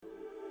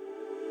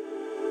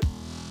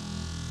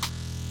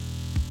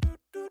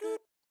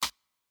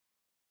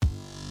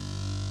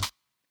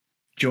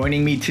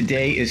Joining me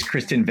today is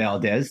Kristen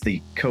Valdez,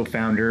 the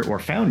co-founder or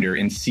founder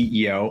and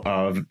CEO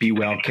of Be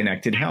Well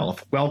Connected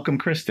Health. Welcome,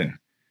 Kristen.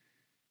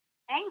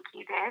 Thank you,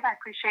 Dave. I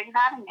appreciate you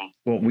having me.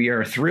 Well, we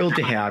are thrilled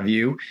to have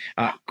you.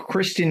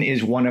 Kristen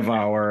is one of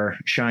our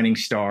Shining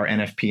Star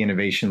NFP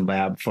Innovation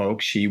Lab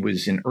folks. She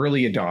was an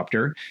early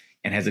adopter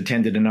and has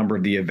attended a number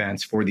of the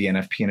events for the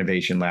NFP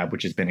Innovation Lab,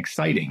 which has been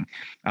exciting.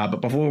 But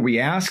before we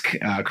ask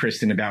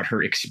Kristen about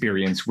her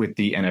experience with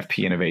the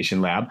NFP Innovation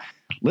Lab,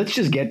 let's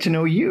just get to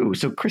know you.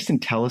 So, Kristen,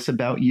 tell us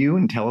about you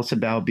and tell us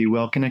about Be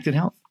Well Connected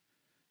Health.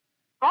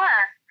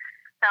 Sure.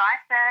 So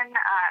I've been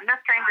no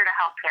stranger to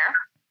healthcare.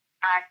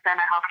 I've been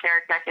a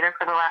healthcare executive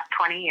for the last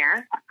 20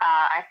 years.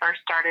 I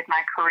first started my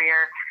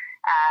career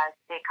as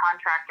a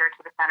contractor to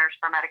the Centers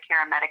for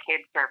Medicare and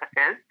Medicaid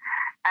Services.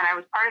 And I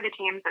was part of the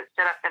teams that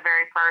stood up the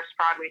very first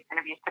fraud, waste,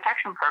 and abuse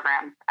protection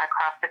programs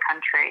across the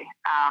country,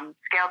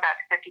 scaled that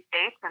to 50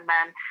 states, and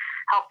then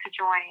helped to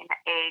join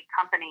a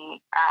company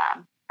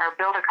or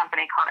build a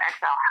company called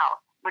Excel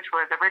Health, which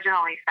was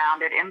originally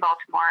founded in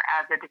Baltimore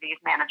as a disease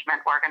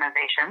management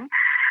organization.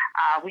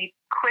 We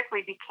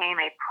quickly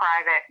became a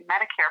private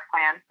Medicare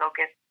plan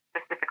focused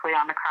specifically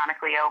on the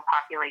chronically ill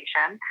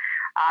population.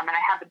 And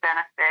I had the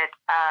benefit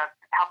of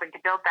helping to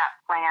build that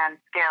plan,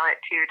 scale it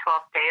to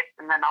 12 states,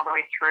 and then all the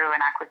way through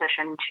an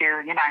acquisition to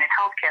United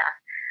Healthcare,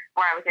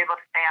 where I was able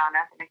to stay on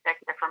as an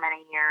executive for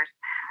many years,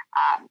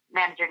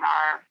 managing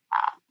our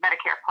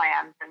Medicare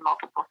plans in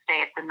multiple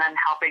states, and then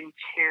helping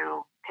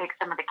to take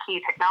some of the key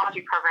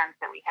technology programs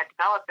that we had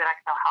developed at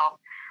Excel Health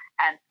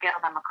and scale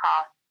them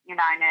across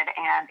United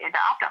and into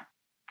Optum.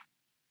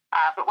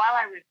 But while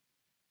I was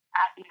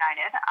at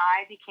United,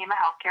 I became a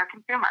healthcare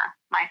consumer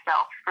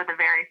myself for the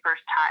very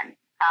first time.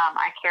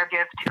 I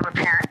caregive to a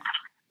parent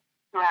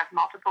who has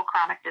multiple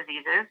chronic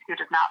diseases who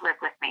does not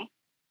live with me.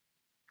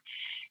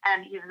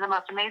 And he's the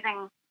most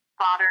amazing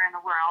father in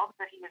the world,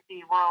 but he is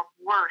the world's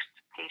worst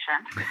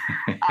patient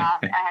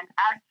and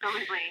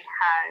absolutely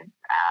has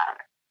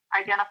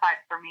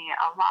identified for me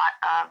a lot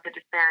of the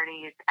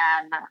disparities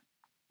and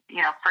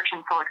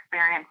frictionful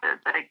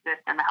experiences that exist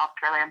in the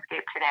healthcare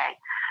landscape today.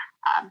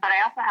 But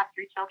I also have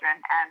 3 children,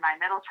 and my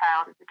middle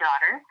child is a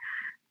daughter,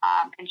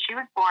 and she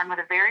was born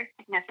with a very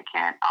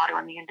significant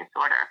autoimmune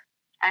disorder.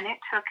 And it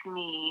took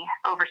me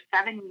over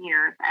 7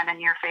 years and a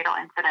near-fatal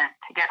incident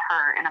to get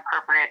her an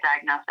appropriate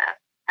diagnosis.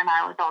 And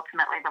I was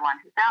ultimately the one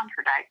who found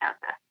her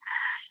diagnosis.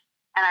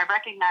 And I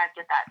recognized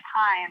at that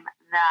time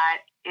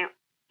that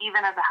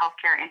even as a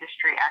healthcare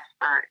industry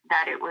expert,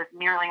 that it was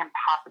nearly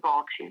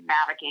impossible to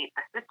navigate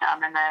the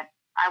system and that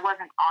I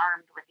wasn't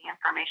armed with the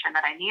information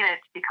that I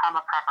needed to become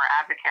a proper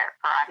advocate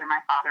for either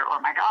my father or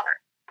my daughter.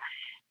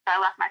 So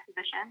I left my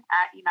position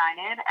at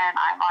United and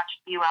I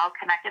launched Be Well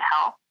Connected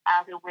Health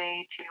as a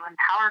way to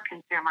empower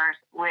consumers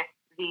with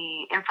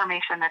the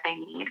information that they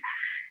need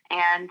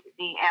and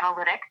the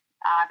analytics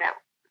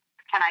that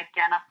can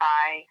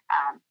identify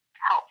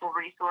helpful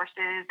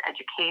resources,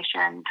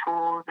 education,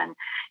 tools, and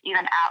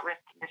even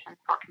at-risk conditions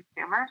for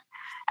consumers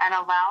and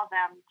allow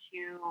them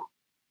to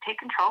take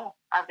control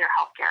of their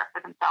healthcare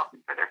for themselves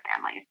and for their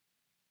families.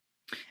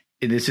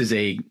 This is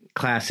a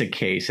classic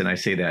case, and I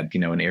say that,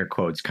 in air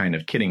quotes, kind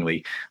of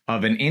kiddingly,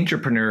 of an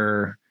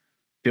entrepreneur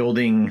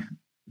building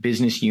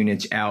business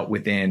units out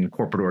within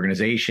corporate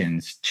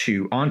organizations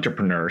to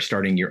entrepreneur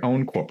starting your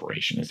own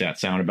corporation. Does that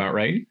sound about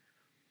right?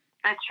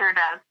 It sure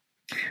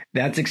does.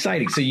 That's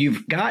exciting. So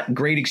you've got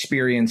great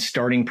experience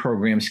starting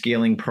programs,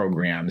 scaling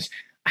programs.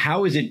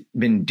 How has it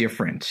been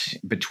different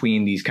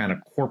between these kind of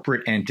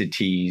corporate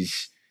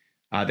entities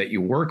that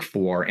you work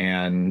for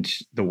and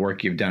the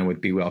work you've done with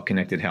Be Well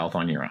Connected Health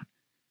on your own?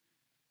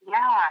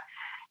 Yeah,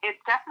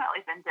 it's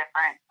definitely been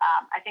different.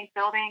 I think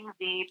building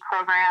the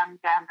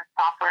programs and the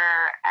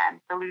software and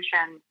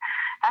solutions,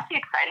 that's the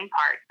exciting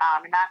part.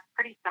 And that's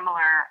pretty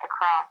similar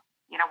across,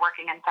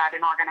 working inside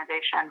an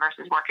organization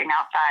versus working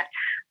outside.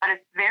 But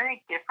it's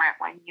very different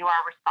when you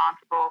are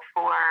responsible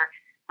for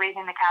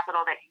raising the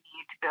capital that you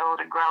need to build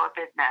and grow a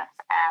business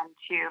and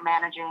to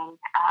managing,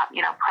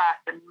 press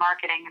and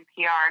marketing and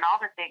PR and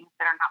all the things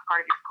that are not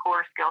part of your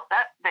core skill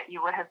set that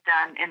you would have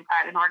done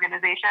inside an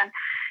organization.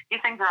 These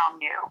things are all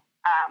new.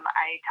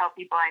 I tell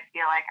people I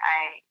feel like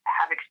I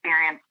have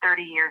experienced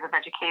 30 years of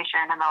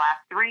education in the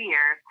last 3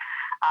 years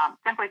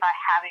simply by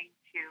having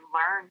to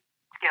learn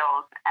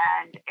skills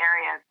and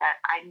areas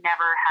that I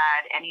never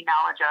had any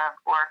knowledge of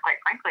or, quite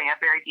frankly, a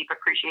very deep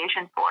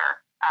appreciation for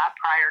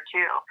prior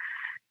to.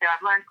 So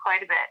I've learned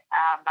quite a bit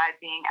by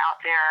being out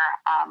there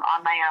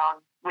on my own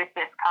with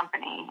this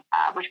company,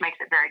 which makes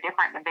it very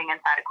different than being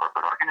inside a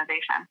corporate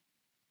organization.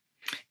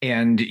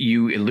 And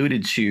you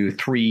alluded to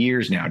 3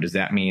 years now. Does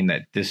that mean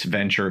that this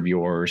venture of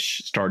yours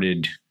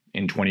started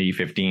in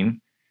 2015?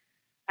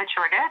 It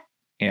sure did.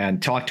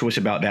 And talk to us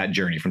about that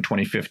journey from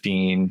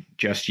 2015,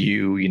 just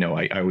you.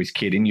 I always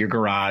kid, in your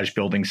garage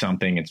building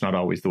something. It's not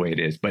always the way it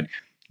is, but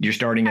you're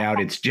starting out,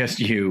 it's just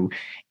you.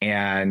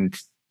 And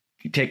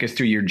take us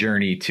through your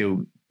journey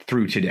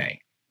through today.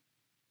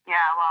 Yeah,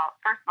 well,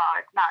 first of all,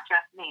 it's not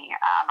just me.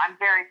 I'm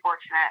very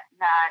fortunate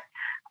that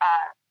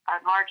a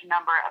large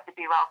number of the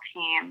Be Well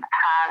team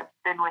has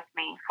been with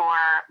me for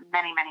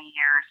many, many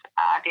years,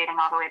 dating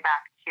all the way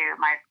back to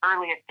my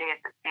earliest days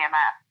at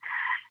CMS.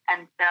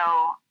 And so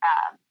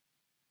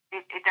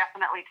it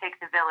definitely takes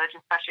a village,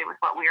 especially with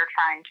what we are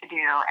trying to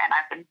do. And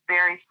I've been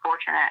very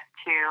fortunate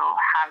to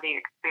have the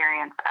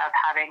experience of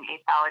having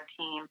a solid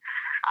team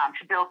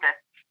to build this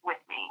with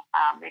me.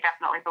 They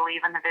definitely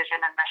believe in the vision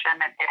and mission.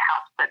 It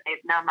helps that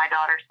they've known my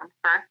daughter since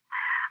birth.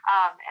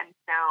 And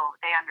so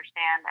they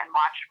understand and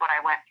watch what I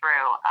went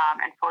through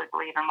and fully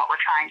believe in what we're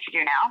trying to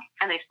do now.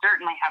 And they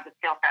certainly have the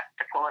skill sets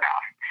to pull it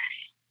off.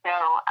 So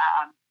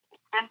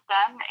since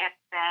then,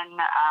 it's been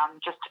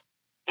just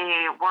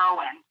a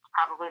whirlwind,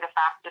 probably the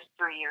fastest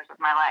 3 years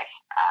of my life.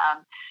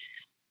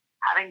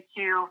 Having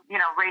to,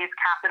 raise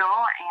capital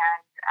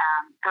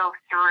and go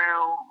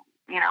through,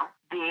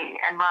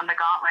 and run the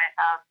gauntlet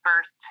of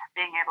first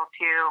being able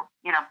to,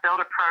 build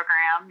a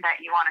program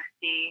that you want to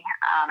see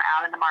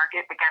out in the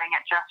market, but getting it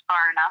just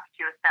far enough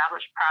to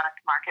establish product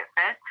market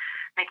fit,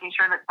 making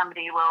sure that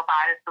somebody will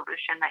buy the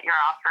solution that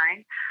you're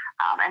offering,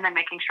 and then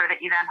making sure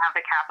that you then have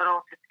the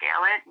capital to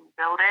scale it and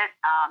build it.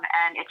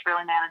 And it's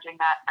really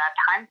managing that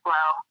time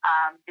flow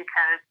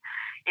because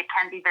it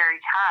can be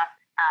very tough,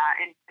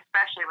 and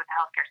especially with the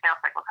healthcare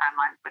sales cycle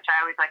timelines, which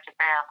I always like to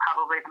say are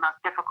probably the most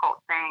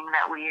difficult thing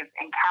that we've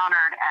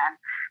encountered and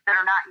that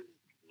are not easy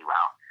to do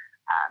well.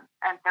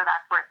 And so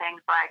that's where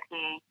things like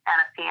the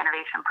NFP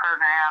Innovation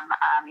Program,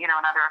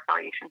 and other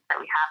affiliations that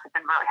we have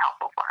been really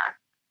helpful for us.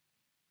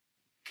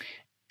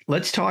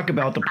 Let's talk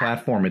about the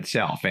platform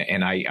itself.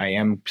 And I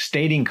am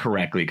stating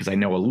correctly, because I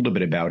know a little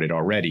bit about it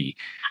already,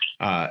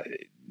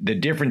 the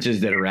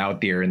differences that are out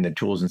there in the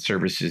tools and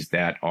services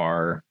that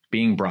are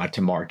being brought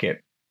to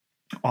market.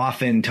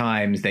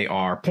 Oftentimes they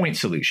are point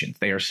solutions.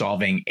 They are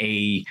solving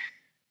a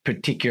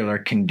particular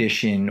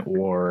condition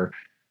or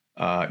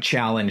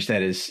challenge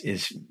that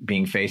is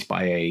being faced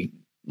by a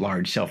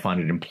large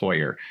self-funded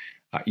employer.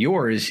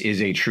 Yours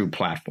is a true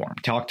platform.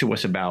 Talk to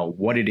us about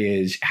what it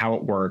is, how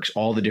it works,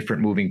 all the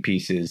different moving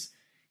pieces,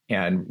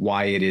 and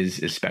why it is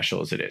as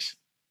special as it is.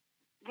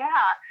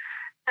 Yeah.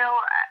 So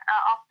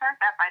I'll start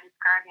that by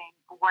describing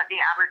what the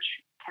average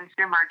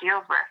consumer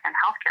deals with in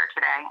healthcare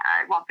today.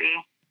 It won't be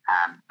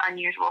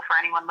unusual for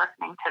anyone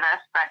listening to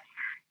this, but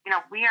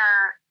we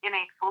are in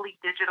a fully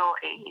digital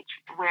age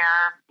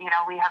where,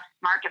 we have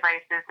smart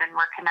devices and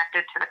we're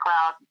connected to the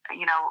cloud,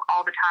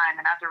 all the time.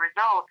 And as a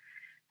result,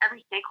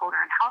 every stakeholder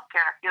in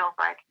healthcare feels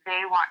like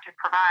they want to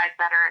provide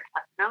better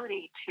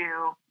accessibility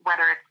to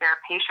whether it's their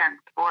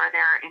patients or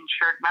their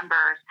insured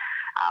members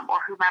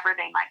or whomever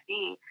they might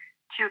be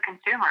to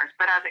consumers.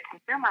 But as a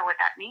consumer, what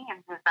that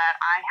means is that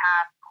I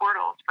have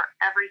portals for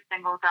every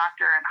single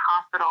doctor and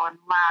hospital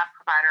and lab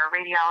provider,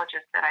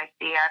 radiologist that I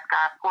see. I've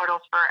got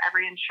portals for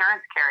every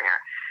insurance carrier.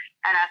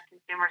 And as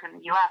consumers in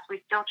the U.S., we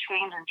still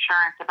change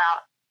insurance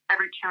about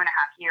every 2.5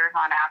 years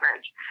on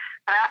average.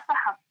 But I also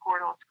have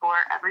portals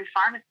for every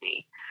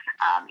pharmacy.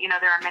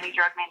 There are many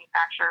drug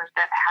manufacturers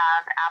that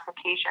have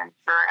applications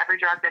for every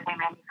drug that they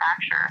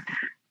manufacture.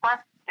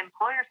 Plus,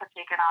 employers have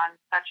taken on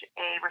such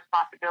a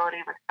responsibility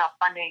with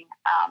self-funding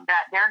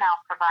that they're now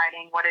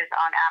providing what is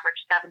on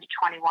average 7 to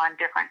 21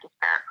 different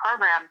disparate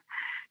programs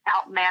to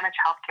help manage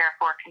healthcare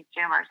for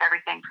consumers,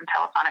 everything from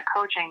telephonic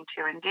coaching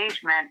to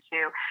engagement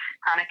to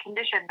chronic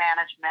condition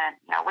management,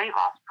 weight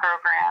loss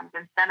programs,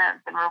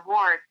 incentives, and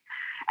rewards.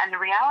 And the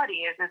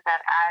reality is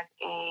that as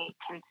a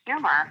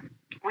consumer,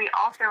 we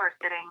also are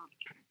sitting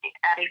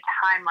at a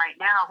time right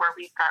now where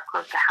we've got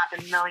close to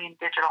 500,000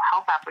 digital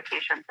health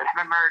applications that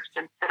have emerged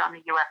and sit on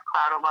the U.S.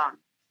 cloud alone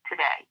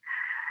today.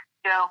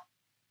 So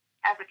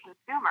as a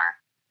consumer,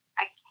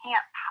 I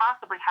can't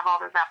possibly have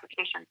all those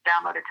applications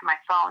downloaded to my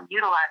phone,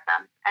 utilize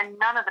them, and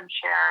none of them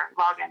share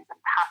logins and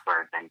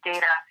passwords and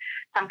data.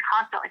 So I'm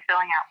constantly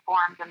filling out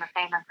forms and the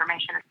same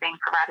information is being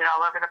provided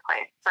all over the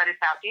place, but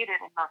it's outdated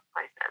in most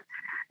places.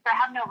 So I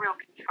have no real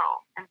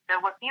control. And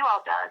so what Be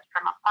Well does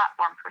from a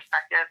platform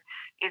perspective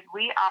is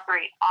we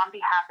operate on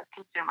behalf of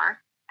consumers.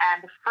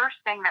 And the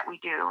first thing that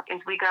we do is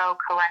we go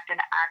collect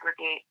and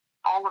aggregate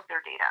all of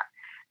their data.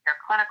 Their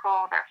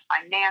clinical, their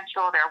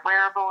financial, their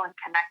wearable and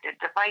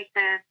connected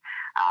devices,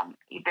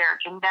 their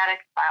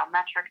genetics,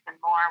 biometrics, and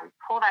more. We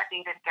pull that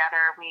data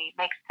together. We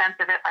make sense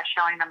of it by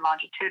showing them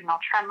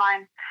longitudinal trend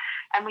lines.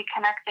 And we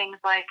connect things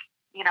like,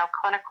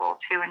 clinical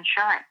to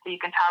insurance. So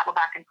you can toggle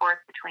back and forth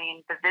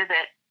between the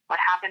visit, what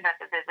happened at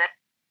the visit,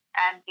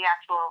 and the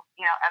actual,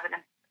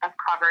 evidence of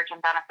coverage and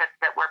benefits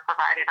that were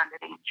provided under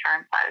the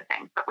insurance side of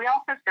things. But we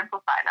also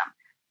simplify them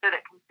so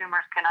that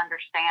consumers can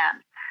understand.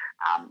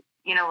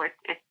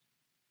 It's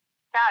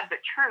sad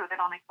but true that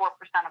only 4%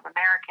 of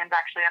Americans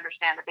actually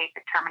understand the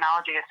basic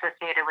terminology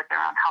associated with their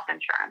own health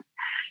insurance,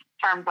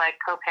 terms like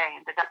copay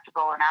and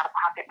deductible and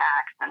out-of-pocket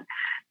max. And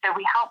so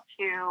we help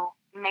to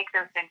make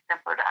those things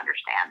simpler to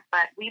understand.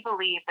 But we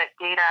believe that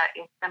data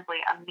is simply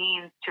a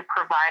means to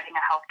providing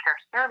a healthcare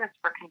service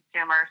for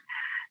consumers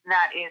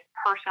that is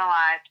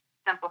personalized,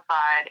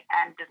 simplified,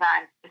 and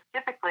designed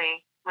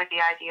specifically with the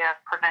idea of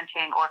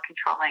preventing or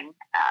controlling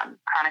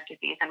chronic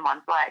disease in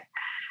one's life.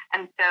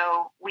 And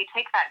so we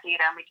take that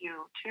data and we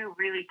do two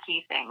really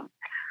key things.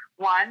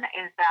 One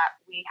is that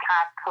we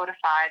have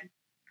codified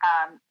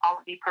all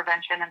of the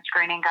prevention and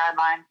screening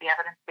guidelines, the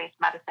evidence-based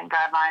medicine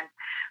guidelines.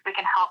 We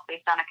can help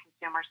based on a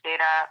consumer's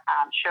data,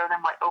 show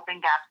them what open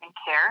gaps in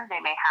care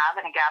they may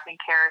have. And a gap in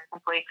care is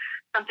simply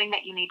something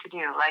that you need to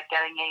do, like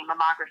getting a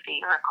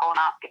mammography or a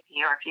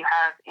colonoscopy, or if you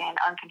have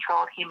an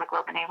uncontrolled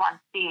hemoglobin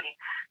A1C,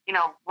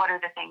 what are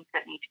the things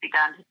that need to be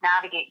done to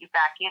navigate you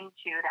back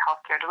into the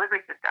healthcare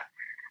delivery system.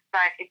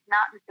 But it's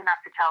not just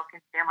enough to tell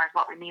consumers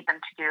what we need them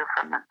to do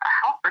from a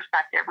health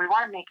perspective. We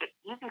want to make it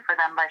easy for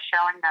them by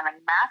showing them and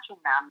matching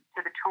them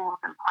to the tools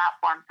and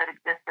platforms that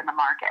exist in the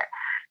market.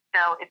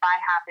 So if I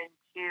happen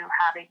to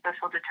have a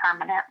social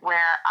determinant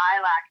where I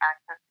lack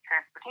access to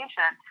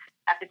transportation,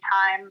 at the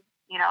time,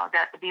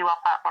 that the BeWell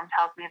platform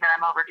tells me that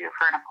I'm overdue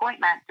for an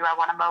appointment, do I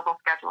want to mobile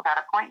schedule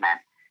that appointment?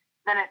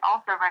 Then it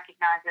also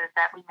recognizes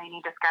that we may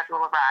need to schedule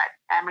a ride,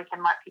 and we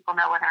can let people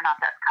know whether or not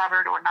that's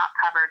covered or not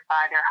covered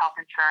by their health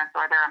insurance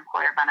or their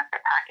employer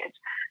benefit package.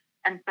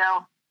 And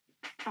so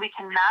we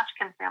can match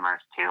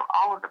consumers to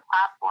all of the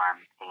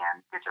platforms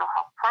and digital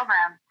health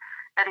programs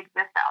that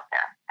exist out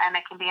there. And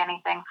it can be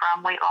anything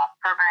from weight loss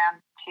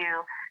programs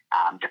to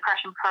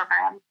depression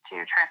programs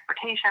to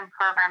transportation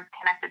programs,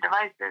 connected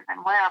devices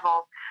and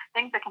wearables,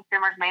 things that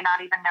consumers may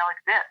not even know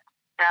exist.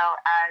 So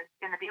as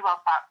in the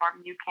BeWell platform,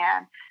 you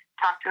can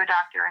talk to a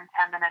doctor in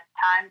 10 minutes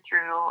time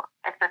through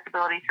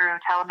accessibility through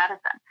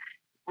telemedicine.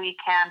 We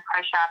can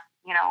price shop,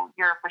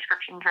 your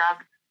prescription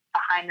drugs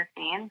behind the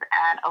scenes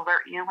and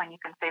alert you when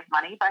you can save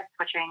money by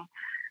switching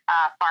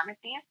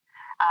pharmacies,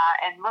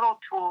 and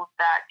little tools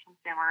that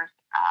consumers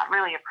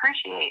really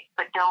appreciate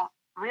but don't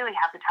really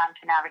have the time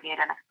to navigate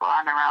and explore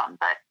on their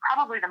own. But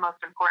probably the most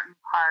important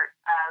part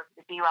of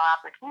the BeWell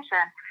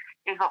application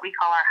is what we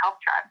call our health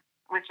tribe,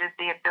 which is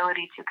the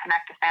ability to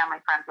connect to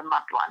family, friends, and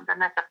loved ones. And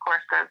this, of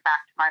course, goes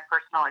back to my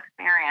personal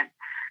experience.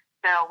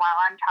 So while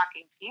I'm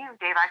talking to you,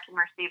 Dave, I can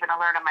receive an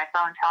alert on my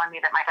phone telling me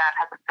that my dad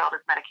hasn't filled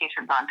his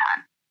medications on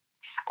time,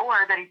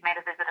 or that he's made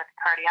a visit at the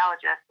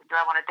cardiologist, and do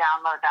I want to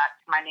download that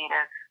to my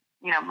native,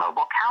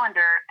 mobile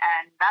calendar,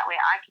 and that way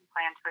I can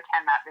plan to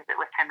attend that visit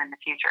with him in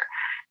the future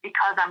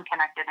because I'm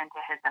connected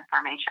into his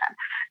information.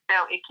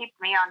 So it keeps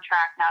me on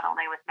track not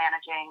only with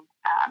managing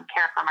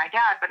care for my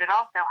dad, but it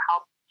also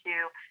helps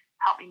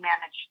me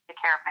manage the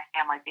care of my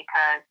family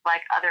because,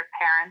 like other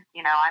parents,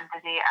 I'm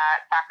busy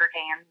at soccer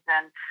games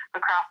and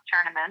lacrosse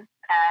tournaments,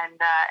 and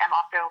I'm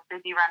also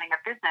busy running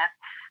a business.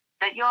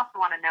 That you also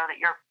want to know that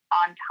you're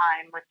on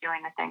time with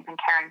doing the things and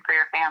caring for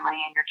your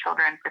family and your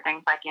children for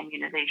things like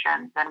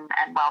immunizations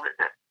and well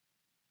visits.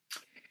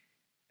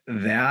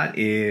 That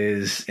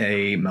is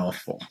a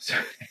mouthful.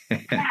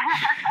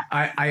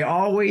 I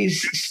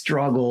always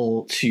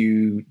struggle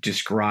to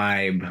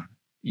describe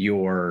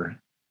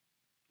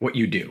what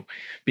you do,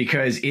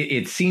 because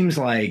it seems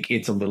like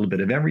it's a little bit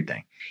of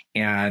everything,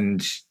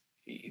 and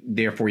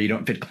therefore you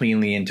don't fit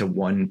cleanly into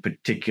one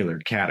particular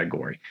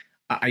category.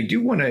 I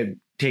do want to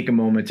take a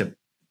moment to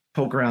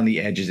poke around the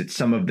edges at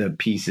some of the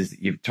pieces that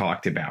you've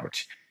talked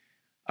about.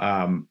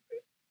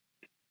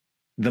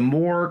 The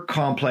more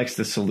complex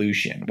the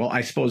solution, well, I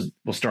suppose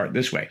we'll start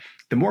this way.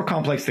 The more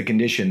complex the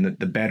condition,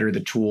 the better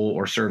the tool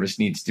or service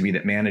needs to be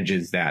that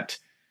manages that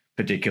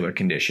particular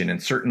condition.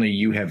 And certainly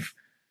you have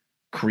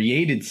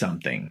created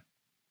something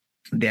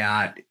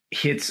that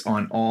hits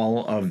on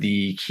all of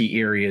the key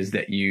areas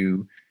that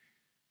you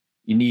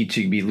need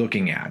to be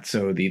looking at.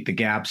 So the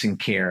gaps in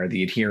care,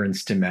 the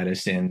adherence to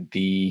medicine,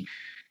 the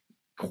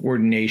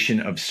coordination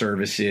of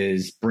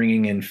services,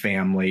 bringing in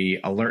family,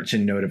 alerts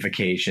and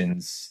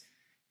notifications,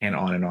 and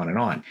on and on and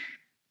on.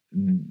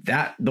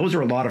 Those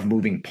are a lot of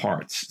moving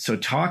parts. So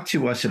talk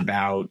to us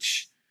about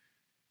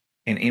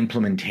an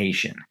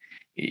implementation.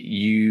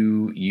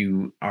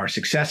 You are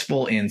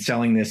successful in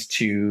selling this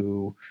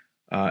to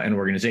an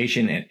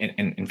organization.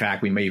 And in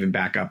fact, we may even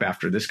back up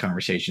after this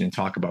conversation and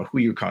talk about who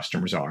your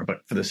customers are.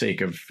 But for the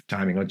sake of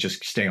timing, let's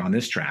just stay on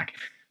this track.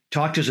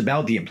 Talk to us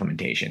about the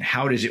implementation.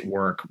 How does it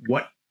work?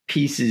 What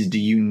pieces do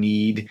you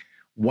need?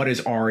 What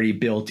is already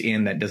built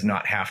in that does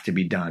not have to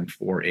be done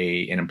for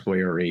an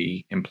employer,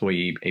 a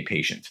employee, a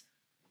patient?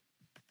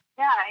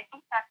 Yeah, I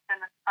think that's been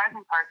the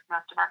surprising part to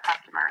most of our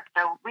customers.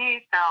 So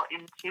we sell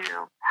into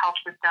health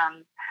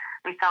systems,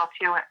 we sell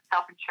to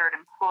self-insured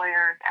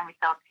employers, and we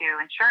sell to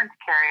insurance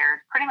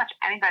carriers. Pretty much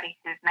anybody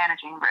who's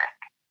managing risk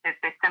is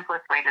the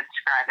simplest way to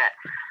describe it.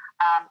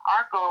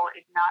 Our goal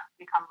is not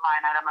to become a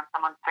line item on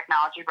someone's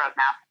technology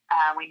roadmap.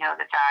 We know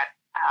that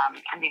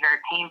can be very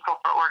painful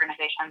for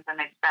organizations,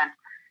 and they've spent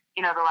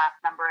the last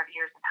number of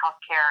years in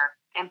healthcare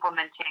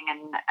implementing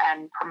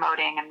and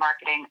promoting and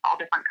marketing all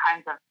different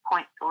kinds of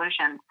point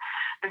solutions.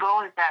 The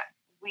goal is that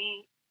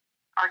we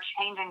are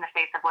changing the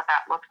face of what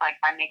that looks like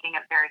by making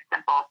it very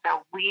simple.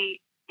 So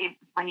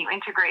when you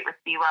integrate with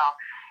BeWell,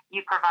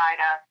 you provide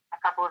us a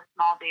couple of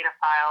small data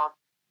files.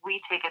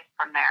 We take it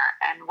from there.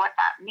 And what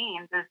that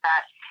means is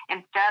that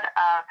instead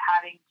of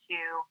having to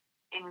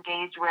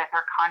engage with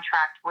or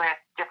contract with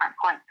different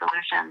point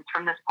solutions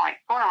from this point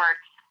forward,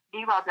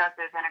 BeWell does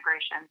those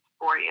integrations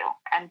for you.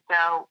 And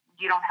so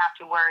you don't have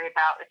to worry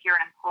about, if you're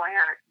an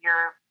employer,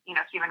 your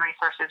human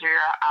resources or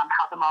your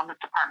health and wellness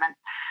department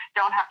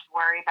don't have to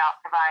worry about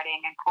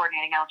providing and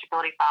coordinating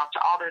eligibility files to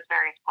all those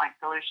various point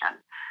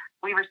solutions.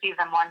 We receive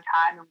them one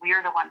time, and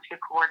we're the ones who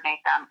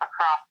coordinate them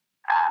across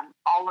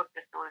all of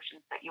the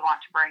solutions that you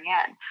want to bring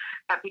in.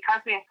 But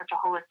because we have such a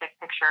holistic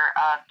picture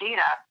of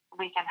data,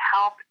 we can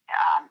help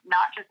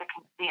not just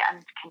the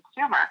end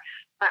consumer,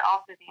 but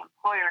also the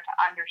employer to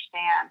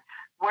understand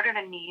what are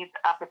the needs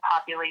of the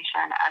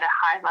population at a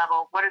high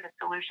level, what are the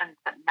solutions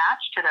that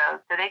match to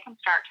those, so they can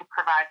start to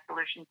provide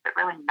solutions that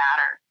really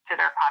matter to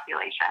their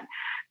population.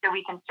 So we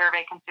can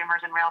survey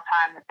consumers in real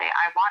time that say,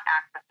 I want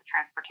access to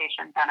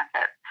transportation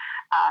benefits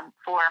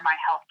for my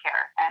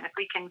healthcare. And if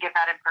we can give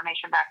that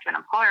information back to an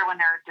employer when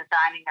they're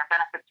designing their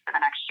benefits for the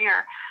next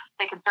year,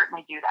 they can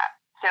certainly do that.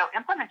 So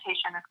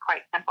implementation is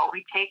quite simple.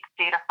 We take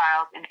data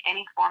files in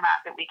any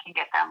format that we can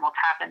get them. We'll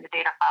tap into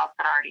data files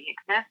that already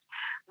exist.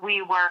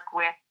 We work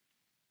with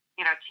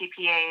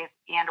TPAs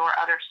and or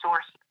other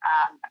source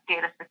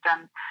data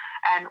systems,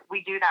 and we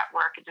do that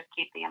work and just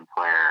keep the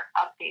employer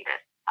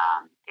updated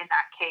in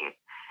that case.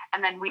 And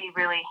then we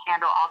really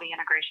handle all the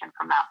integration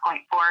from that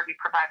point forward. We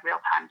provide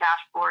real-time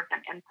dashboards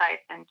and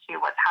insights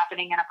into what's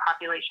happening in a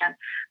population,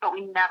 but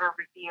we never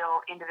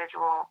reveal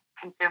individual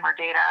consumer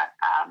data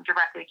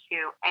directly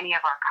to any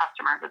of our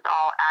customers. It's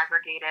all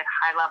aggregated,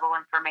 high-level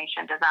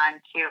information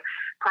designed to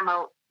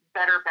promote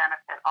better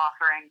benefit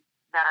offerings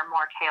that are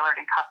more tailored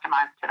and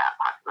customized to that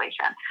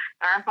population.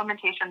 Our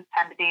implementations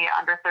tend to be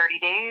under 30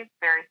 days,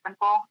 very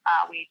simple.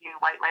 We do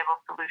white label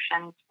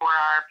solutions for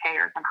our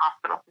payers and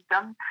hospital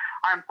systems.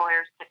 Our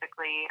employers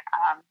typically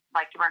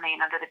like to remain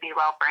under the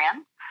BeWell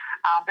brand,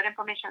 but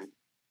implementation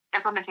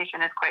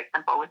is quite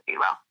simple with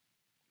BeWell.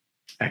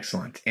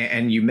 Excellent.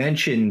 And you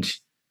mentioned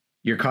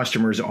your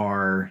customers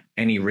are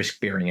any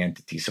risk-bearing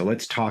entity. So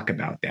let's talk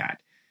about that.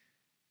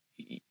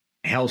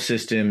 Health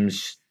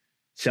systems,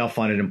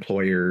 self-funded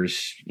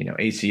employers,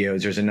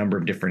 ACOs, there's a number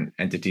of different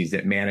entities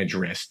that manage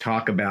risk.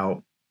 Talk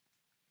about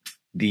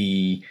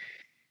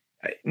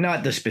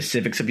not the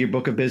specifics of your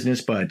book of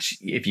business, but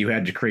if you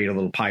had to create a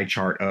little pie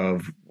chart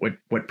of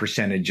what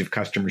percentage of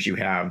customers you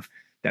have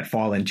that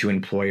fall into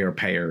employer,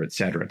 payer, et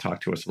cetera. Talk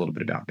to us a little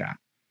bit about that.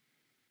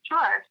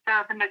 Sure.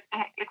 So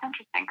it's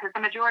interesting because the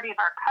majority of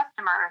our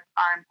customers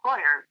are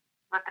employers,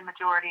 but the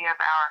majority of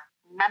our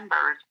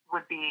members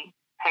would be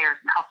payers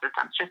and health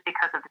systems just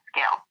because of the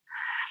scale.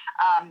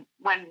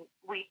 When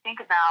we think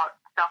about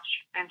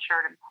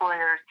self-insured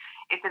employers,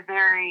 it's a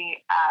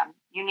very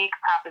unique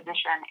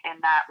proposition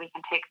in that we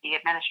can take the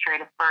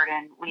administrative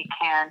burden, we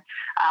can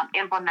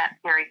implement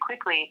very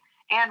quickly,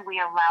 and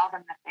we allow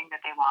them the thing that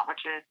they want,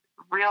 which is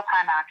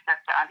real-time access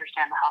to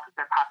understand the health of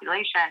their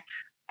population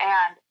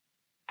and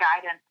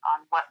guidance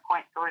on what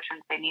point solutions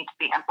they need to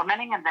be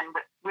implementing. And then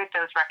with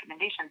those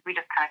recommendations, we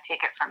just kind of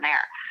take it from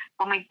there.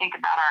 When we think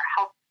about our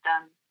health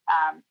systems,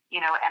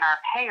 and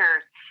our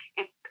payers,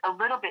 it's a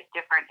little bit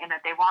different in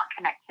that they want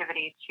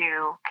connectivity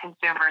to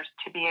consumers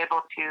to be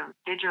able to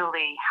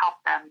digitally help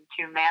them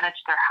to manage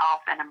their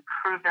health and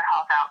improve their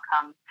health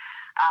outcomes,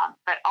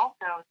 but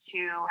also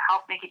to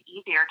help make it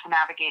easier to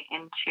navigate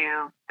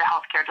into the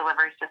healthcare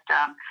delivery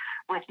system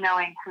with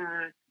knowing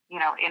who's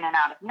in and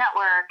out of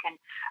network and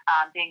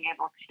being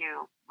able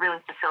to really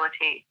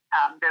facilitate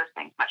those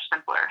things much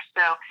simpler.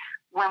 So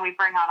when we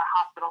bring on a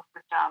hospital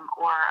system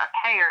or a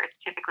payer, it's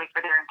typically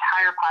for their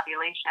entire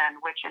population,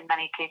 which in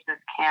many cases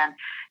can,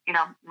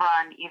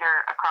 run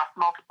either across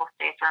multiple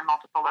states or in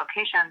multiple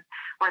locations,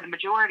 where the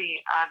majority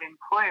of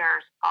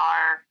employers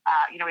are,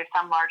 we have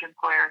some large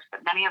employers, but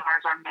many of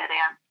ours are mid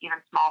and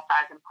even small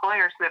size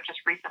employers who have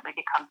just recently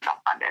become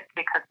self-funded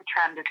because the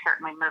trend is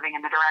certainly moving in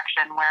the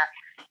direction where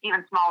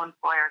even small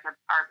employers are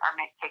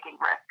taking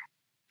risk.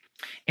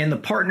 And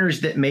the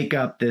partners that make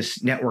up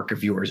this network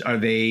of yours,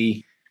 are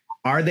they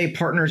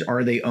partners?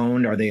 Are they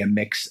owned? Are they a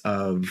mix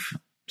of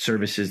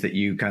services that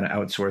you kind of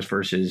outsource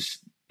versus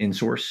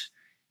in-source?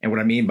 And what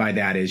I mean by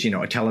that is, a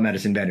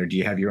telemedicine vendor. Do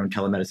you have your own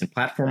telemedicine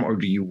platform, or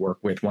do you work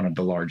with one of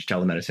the large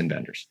telemedicine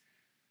vendors?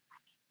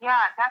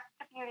 Yeah, that's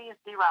the beauty of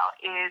BeWell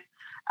is,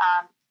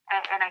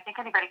 and I think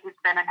anybody who's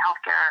been in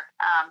healthcare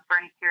for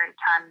any period of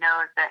time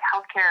knows that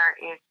healthcare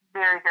is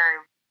very, very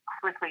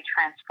quickly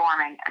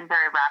transforming and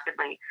very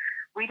rapidly.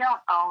 We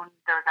don't own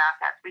those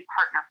assets. We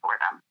partner for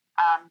them.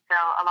 So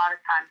a lot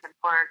of times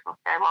employers will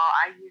say, well,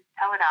 I use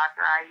Teladoc,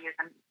 or I use,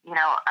 a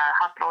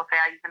hospital will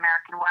say I use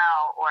American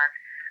Well, or,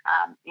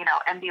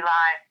 MD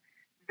Live,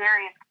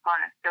 various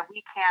components. So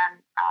we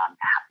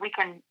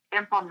can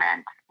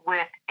implement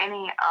with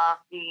any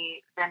of the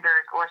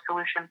vendors or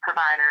solution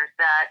providers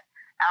that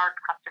our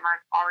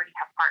customers already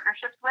have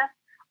partnerships with,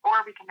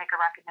 or we can make a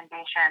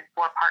recommendation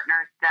for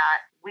partners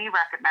that we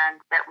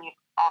recommend that we've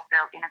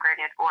also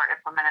integrated or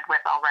implemented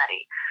with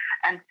already.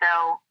 And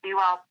so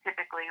BeWell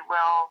typically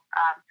will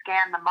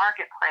scan the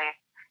marketplace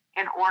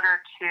in order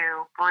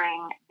to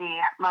bring the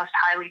most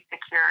highly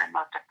secure and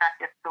most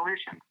effective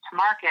solutions to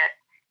market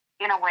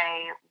in a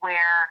way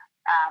where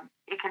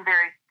it can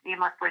very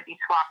seamlessly be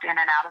swapped in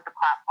and out of the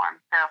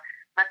platform. So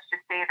let's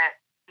just say that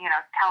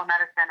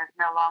telemedicine is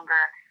no longer,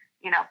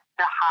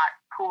 the hot,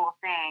 cool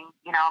thing.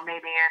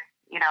 Maybe it's,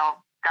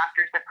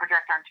 doctors that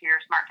project onto your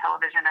smart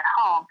television at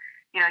home.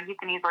 You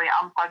can easily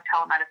unplug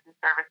telemedicine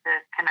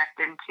services, connect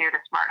into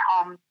the smart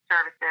home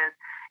services,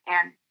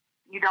 and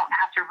you don't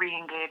have to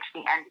re-engage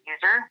the end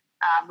user.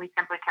 We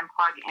simply can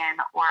plug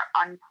in or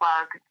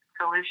unplug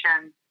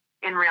solutions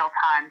in real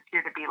time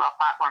to the BeWell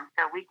platform.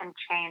 So we can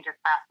change as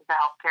fast as the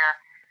healthcare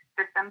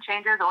system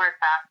changes or as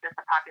fast as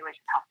the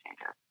population health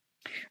changes.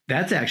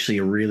 That's actually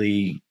a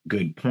really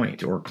good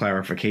point or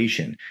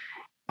clarification.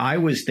 I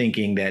was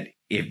thinking that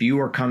if you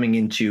are coming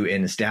into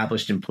an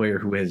established employer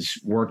who has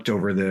worked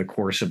over the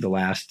course of the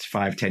last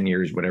 5-10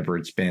 years, whatever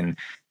it's been,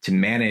 to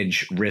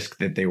manage risk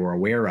that they were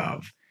aware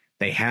of,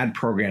 they had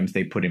programs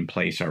they put in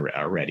place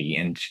already.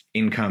 And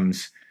in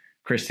comes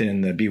Kristen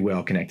and the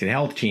BeWell Connected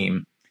Health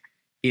team.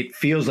 It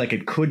feels like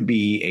it could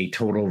be a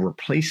total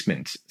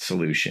replacement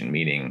solution,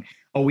 meaning,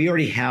 we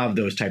already have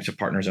those types of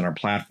partners on our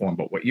platform.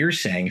 But what you're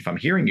saying, if I'm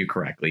hearing you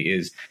correctly,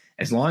 is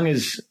as long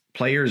as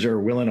players are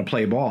willing to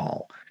play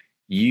ball,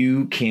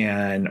 you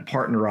can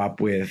partner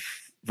up with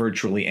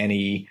virtually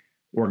any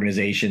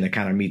organization that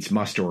kind of meets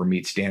muster or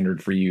meets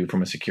standard for you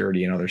from a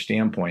security and other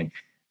standpoint,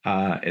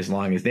 as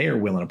long as they are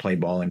willing to play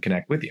ball and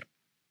connect with you.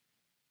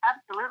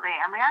 Absolutely.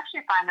 And we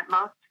actually find that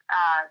most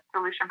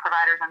solution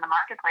providers in the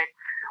marketplace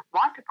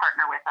want to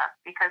partner with us,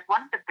 because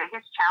one of the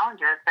biggest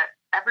challenges that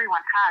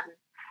everyone has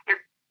is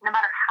no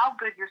matter how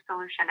good your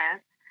solution is,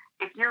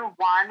 if you're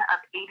one of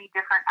 80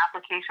 different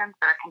applications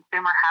that a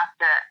consumer has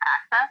to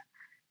access,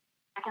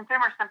 the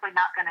consumer is simply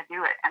not going to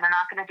do it, and they're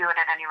not going to do it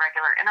at any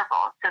regular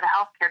intervals. So the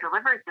healthcare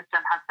delivery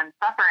system has been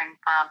suffering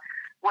from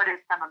what is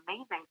some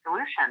amazing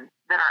solutions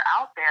that are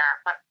out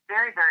there, but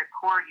very, very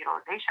poor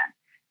utilization.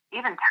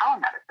 Even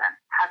telemedicine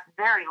has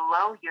very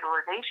low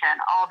utilization,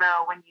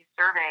 although when you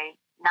survey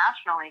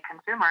nationally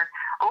consumers,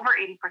 over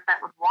 80%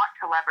 would want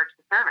to leverage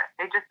the service.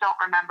 They just don't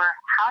remember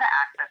how to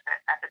access it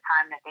at the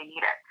time that they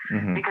need it.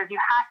 Mm-hmm. Because you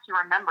have to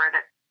remember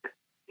that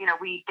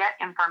we get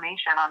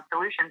information on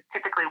solutions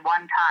typically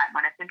one time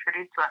when it's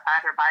introduced to us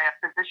either by a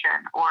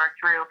physician or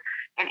through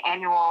an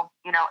annual,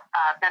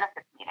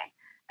 benefits meeting.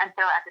 And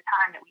so at the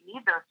time that we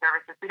need those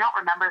services, we don't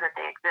remember that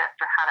they exist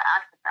or how to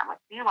access them.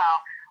 With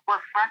BeWell,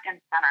 we're front and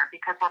center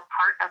because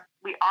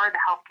we are the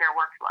healthcare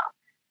workflow.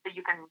 So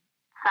you can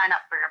sign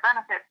up for your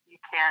benefits, you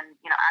can,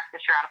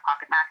 access your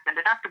out-of-pocket max and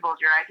deductibles,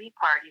 your ID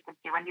card, you can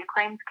see when your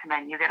claims come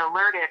in, you get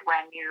alerted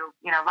when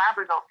lab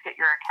results hit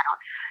your account.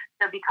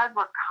 So because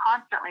we're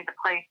constantly the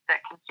place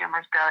that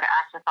consumers go to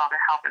access all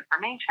their health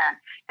information,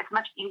 it's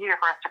much easier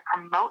for us to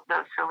promote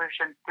those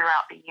solutions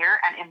throughout the year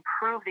and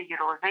improve the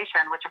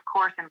utilization, which of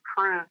course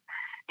improves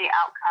the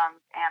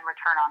outcomes and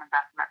return on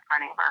investment for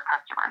any of our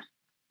customers.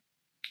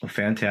 Well,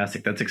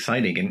 fantastic. That's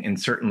exciting. And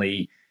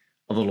certainly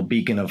a little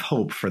beacon of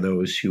hope for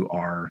those who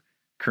are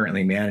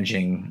currently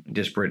managing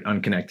disparate,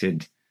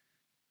 unconnected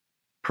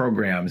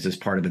programs as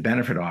part of the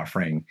benefit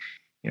offering.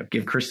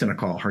 Give Kristen a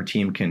call. Her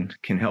team can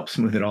help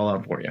smooth it all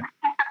out for you.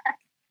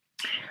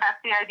 That's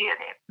the idea,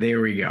 Dave.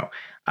 There we go.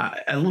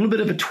 A little bit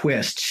of a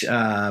twist.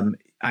 I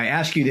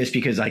ask you this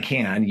because I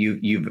can.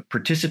 You've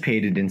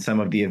participated in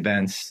some of the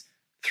events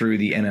through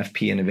the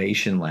NFP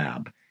Innovation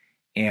Lab.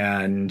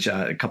 And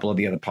a couple of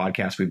the other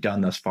podcasts we've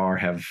done thus far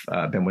have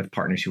been with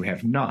partners who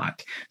have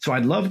not. So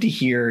I'd love to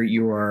hear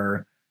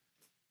your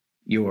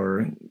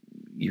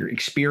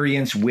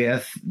experience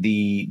with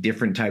the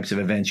different types of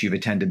events you've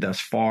attended thus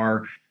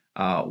far,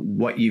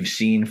 what you've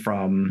seen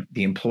from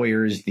the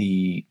employers,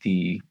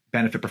 the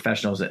benefit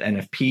professionals at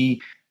NFP.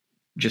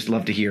 Just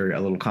love to hear a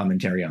little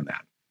commentary on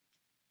that.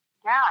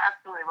 Yeah,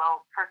 absolutely.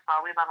 Well, first of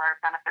all, we love our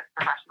benefits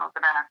professionals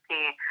at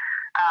NFP.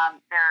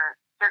 They're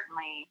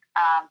certainly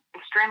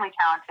extremely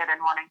talented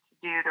and wanting to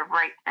do the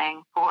right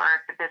thing for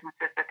the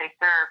businesses that they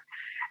serve.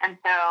 And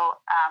so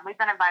we've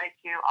been invited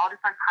to all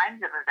different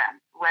kinds of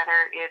events,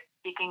 whether it's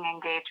speaking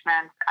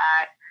engagements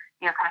at,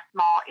 kind of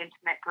small,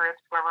 intimate groups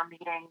where we're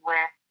meeting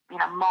with,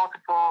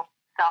 multiple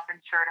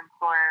self-insured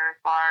employers,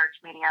 large,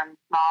 medium,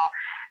 small,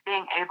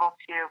 being able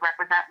to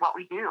represent what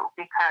we do.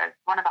 Because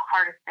one of the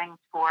hardest things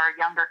for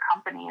younger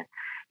companies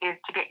is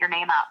to get your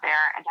name out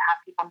there and to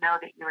have people know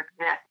that you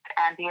exist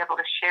and be able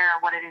to share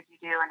what it is you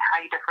do and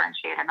how you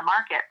differentiate in the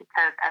market.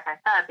 Because as I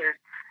said, there's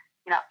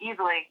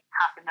easily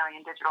 500,000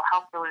 digital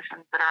health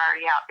solutions that are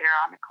already out there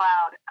on the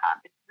cloud.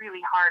 It's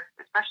really hard,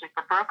 especially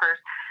for brokers,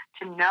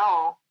 to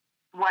know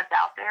what's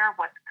out there,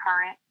 what's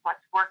current,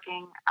 what's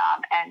working,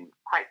 and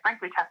quite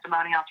frankly,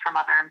 testimonials from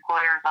other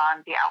employers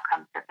on the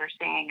outcomes that they're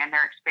seeing and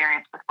their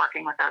experience with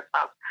working with those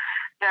folks.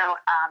 So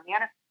the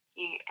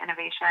NFP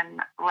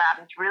Innovation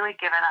Lab has really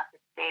given us a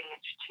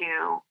stage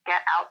to get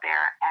out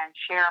there and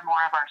share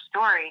more of our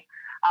story,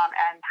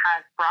 and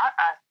has brought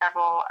us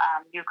several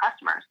new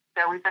customers.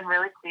 So we've been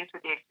really pleased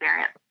with the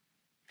experience.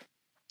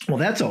 Well,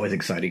 that's always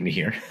exciting to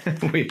hear.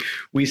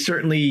 we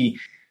certainly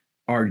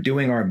are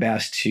doing our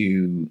best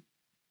to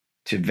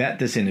vet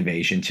this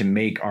innovation, to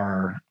make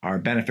our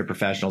benefit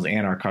professionals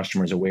and our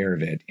customers aware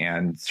of it.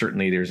 And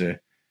certainly there's a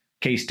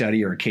case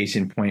study or a case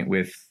in point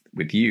with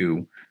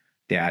you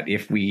that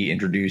if we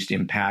introduced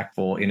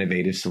impactful,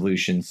 innovative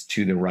solutions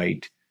to the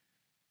right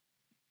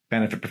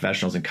benefit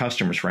professionals and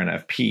customers for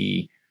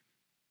NFP,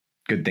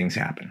 good things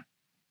happen.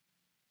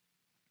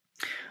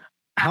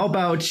 How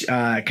about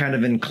kind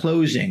of in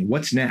closing,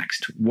 what's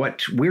next?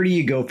 Where do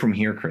you go from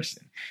here,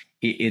 Kristen?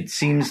 It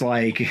seems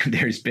like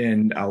there's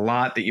been a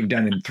lot that you've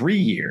done in 3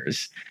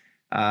 years.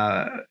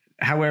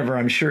 However,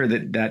 I'm sure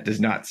that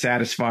does not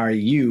satisfy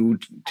you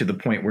to the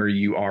point where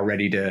you are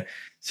ready to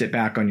sit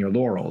back on your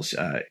laurels.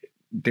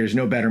 There's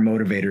no better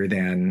motivator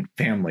than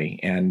family.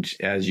 And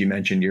as you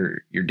mentioned,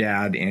 your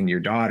dad and your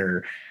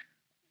daughter,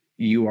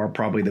 you are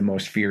probably the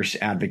most fierce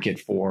advocate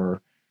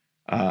for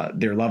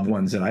their loved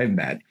ones that I've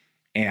met.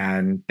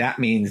 And that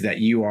means that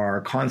you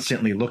are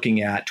constantly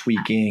looking at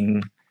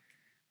tweaking,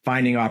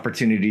 finding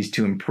opportunities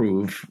to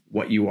improve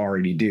what you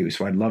already do.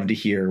 So I'd love to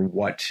hear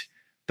what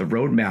the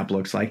roadmap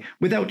looks like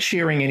without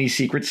sharing any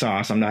secret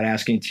sauce. I'm not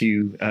asking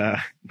to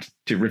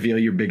reveal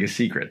your biggest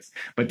secrets,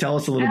 but tell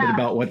us a little bit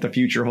about what the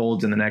future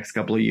holds in the next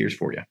couple of years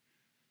for you.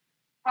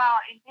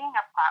 Well, in being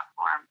a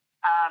platform,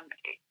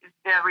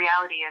 the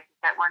reality is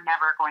that we're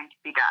never going to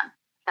be done.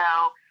 So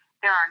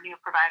there are new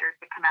providers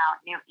that come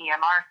out, new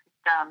EMR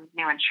systems,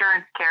 new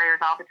insurance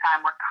carriers all the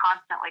time. We're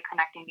constantly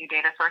connecting new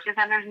data sources,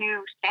 and there's new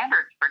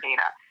standards for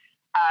data.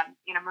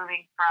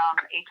 Moving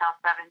from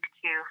HL7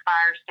 to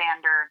FHIR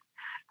standards,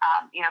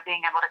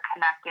 being able to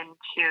connect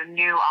into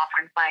new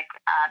offerings like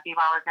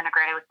BeWell is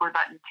integrated with Blue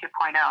Button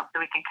 2.0, so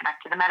we can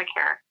connect to the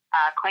Medicare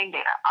claim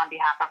data on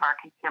behalf of our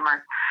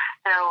consumers.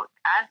 So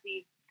as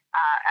the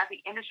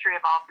industry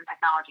evolves and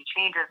technology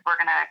changes, we're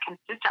going to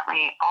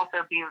consistently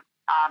also be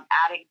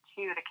adding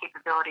to the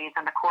capabilities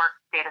and the core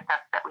data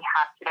sets that we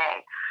have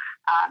today.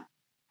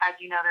 As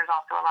you know, there's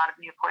also a lot of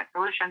new point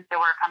solutions, so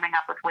we're coming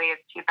up with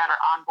ways to better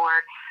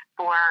onboard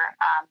for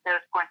those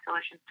point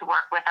solutions to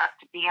work with us,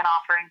 to be an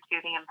offering to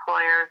the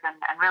employers, and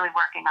really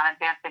working on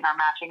advancing our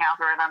matching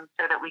algorithms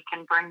so that we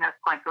can bring those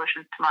point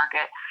solutions to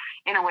market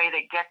in a way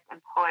that gets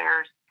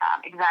employers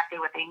exactly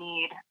what they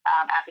need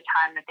at the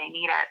time that they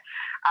need it.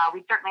 We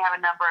certainly have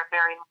a number of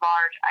very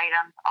large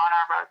items on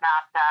our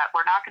roadmap that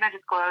we're not going to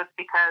disclose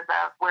because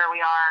of where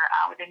we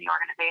are within the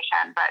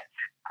organization, but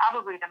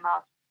probably the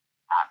most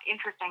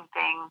interesting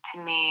thing to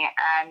me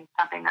and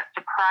something that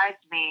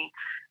surprised me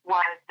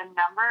was the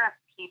number of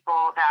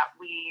people that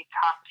we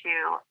talk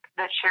to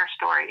that share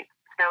stories.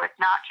 So it's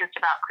not just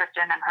about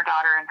Kristen and her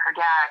daughter and her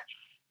dad.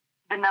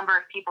 The number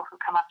of people who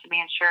come up to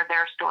me and share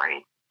their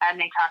stories, and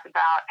they talk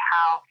about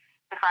how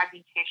the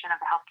fragmentation of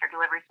the healthcare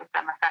delivery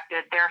system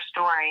affected their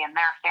story and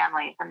their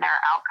families and their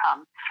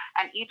outcomes.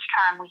 And each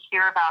time we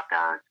hear about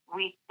those,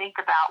 we think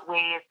about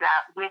ways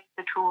that with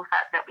the tool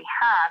set that we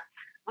have,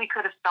 we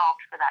could have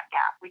solved for that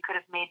gap. We could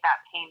have made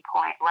that pain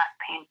point less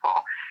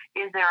painful.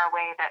 Is there a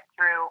way that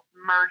through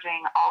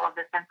merging all of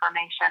this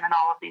information and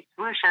all of these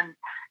solutions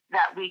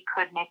that we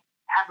could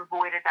have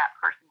avoided that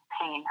person's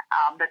pain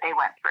that they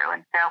went through?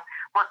 And so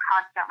we're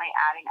constantly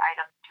adding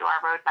items to our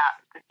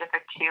roadmap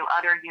specific to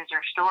other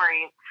user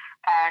stories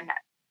and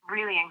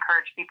really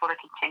encourage people to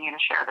continue to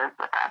share those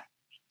with us.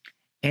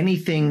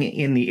 Anything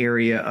in the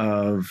area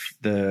of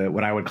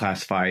what I would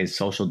classify as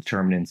social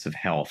determinants of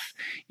health?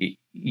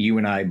 You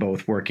and I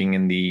both working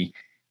in the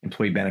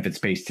employee benefit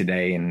space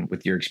today, and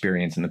with your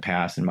experience in the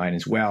past and mine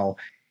as well,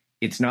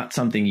 it's not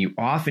something you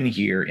often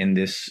hear in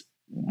this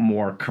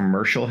more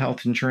commercial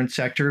health insurance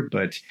sector,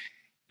 but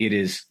it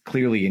is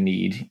clearly a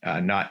need.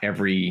 Not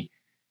every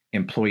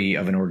employee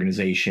of an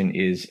organization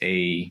is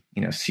a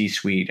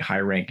C-suite,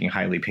 high-ranking,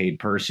 highly paid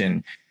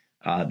person.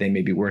 They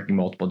may be working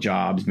multiple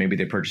jobs. Maybe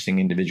they're purchasing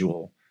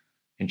individual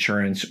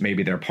insurance.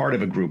 Maybe they're part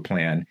of a group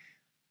plan.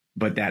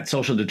 But that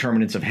social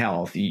determinants of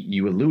health,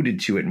 you alluded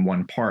to it in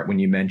one part when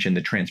you mentioned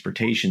the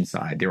transportation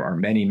side. There are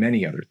many,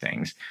 many other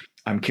things.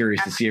 I'm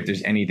curious to see if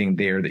there's anything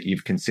there that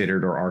you've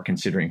considered or are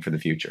considering for the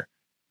future.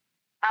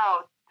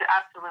 Oh,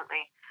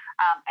 absolutely.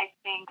 I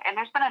think, and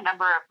there's been a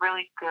number of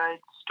really good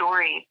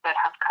stories that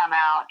have come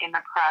out in the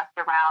press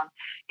around,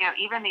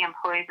 even the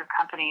employees of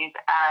companies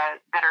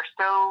that are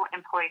so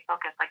employee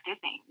focused, like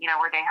Disney,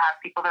 where they have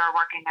people that are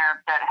working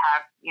there that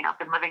have,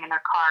 been living in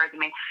their cars. I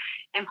mean,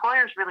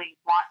 employers really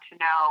want to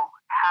know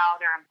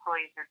how their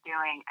employees are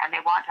doing, and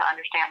they want to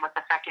understand what's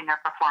affecting their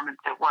performance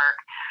at work.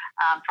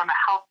 From a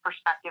health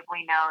perspective,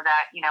 we know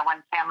that,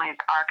 when families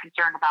are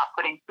concerned about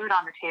putting food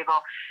on the table,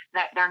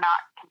 that they're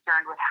not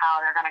concerned with how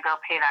they're going to go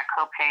pay that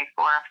copay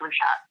for a flu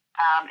shot.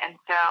 And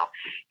so,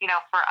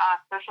 for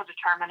us, social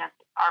determinants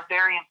are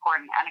very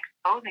important, and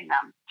exposing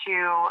them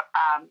to,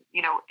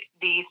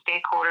 the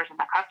stakeholders and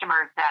the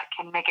customers that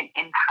can make an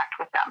impact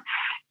with them.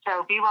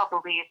 So BeWell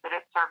believes that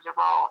it serves a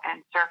role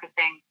in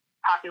surfacing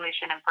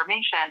population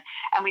information.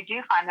 And we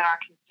do find that our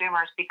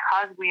consumers,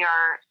 because we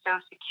are so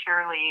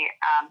securely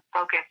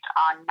focused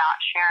on not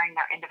sharing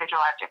their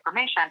individualized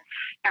information,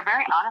 they're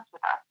very honest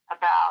with us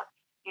about,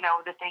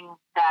 the things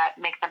that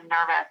make them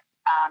nervous,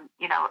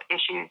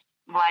 issues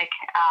like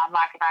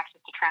lack of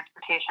access to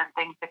transportation,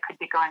 things that could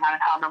be going on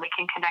at home, and we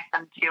can connect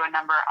them to a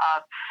number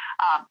of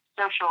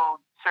social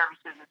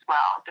services as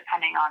well,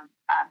 depending on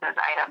those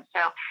items.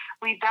 So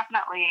we've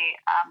definitely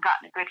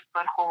gotten a good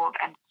foothold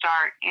and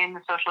start in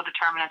the social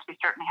determinants. We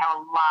certainly have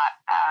a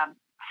lot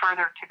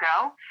further to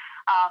go,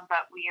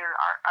 but we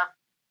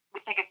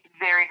think it's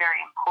very, very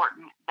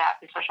important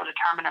that the social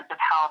determinants of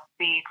health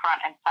be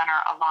front and center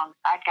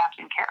alongside gaps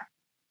in care.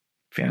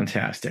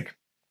 Fantastic.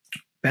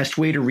 Best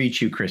way to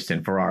reach you,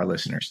 Kristen, for our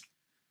listeners,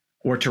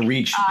 or to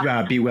reach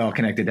Be Well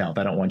Connected Health.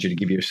 I don't want you to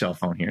give you a cell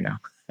phone here now,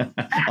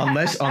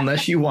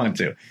 unless you want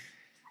to.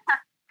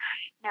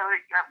 No,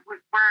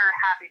 we're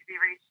happy to be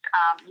reached.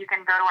 You can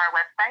go to our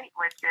website,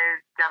 which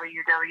is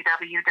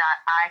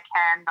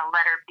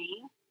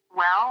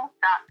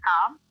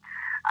www.icanbewell.com,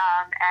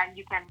 and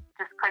you can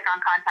just click on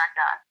Contact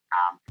Us.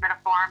 Submit a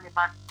form. We'd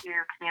love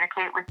to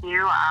communicate with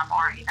you,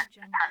 or even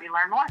just have you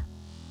learn more.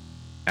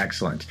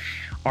 Excellent.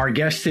 Our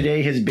guest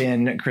today has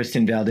been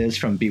Kristen Valdez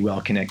from Be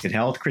Well Connected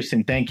Health.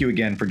 Kristen, thank you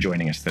again for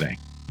joining us today.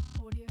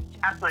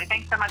 Absolutely.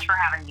 Thanks so much for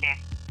having me, Dave.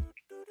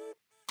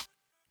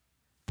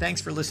 Thanks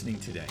for listening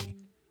today.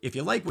 If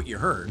you like what you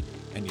heard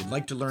and you'd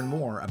like to learn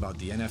more about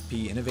the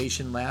NFP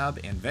Innovation Lab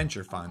and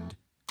Venture Fund,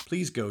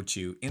 please go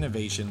to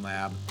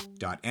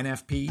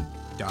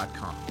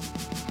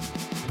innovationlab.nfp.com.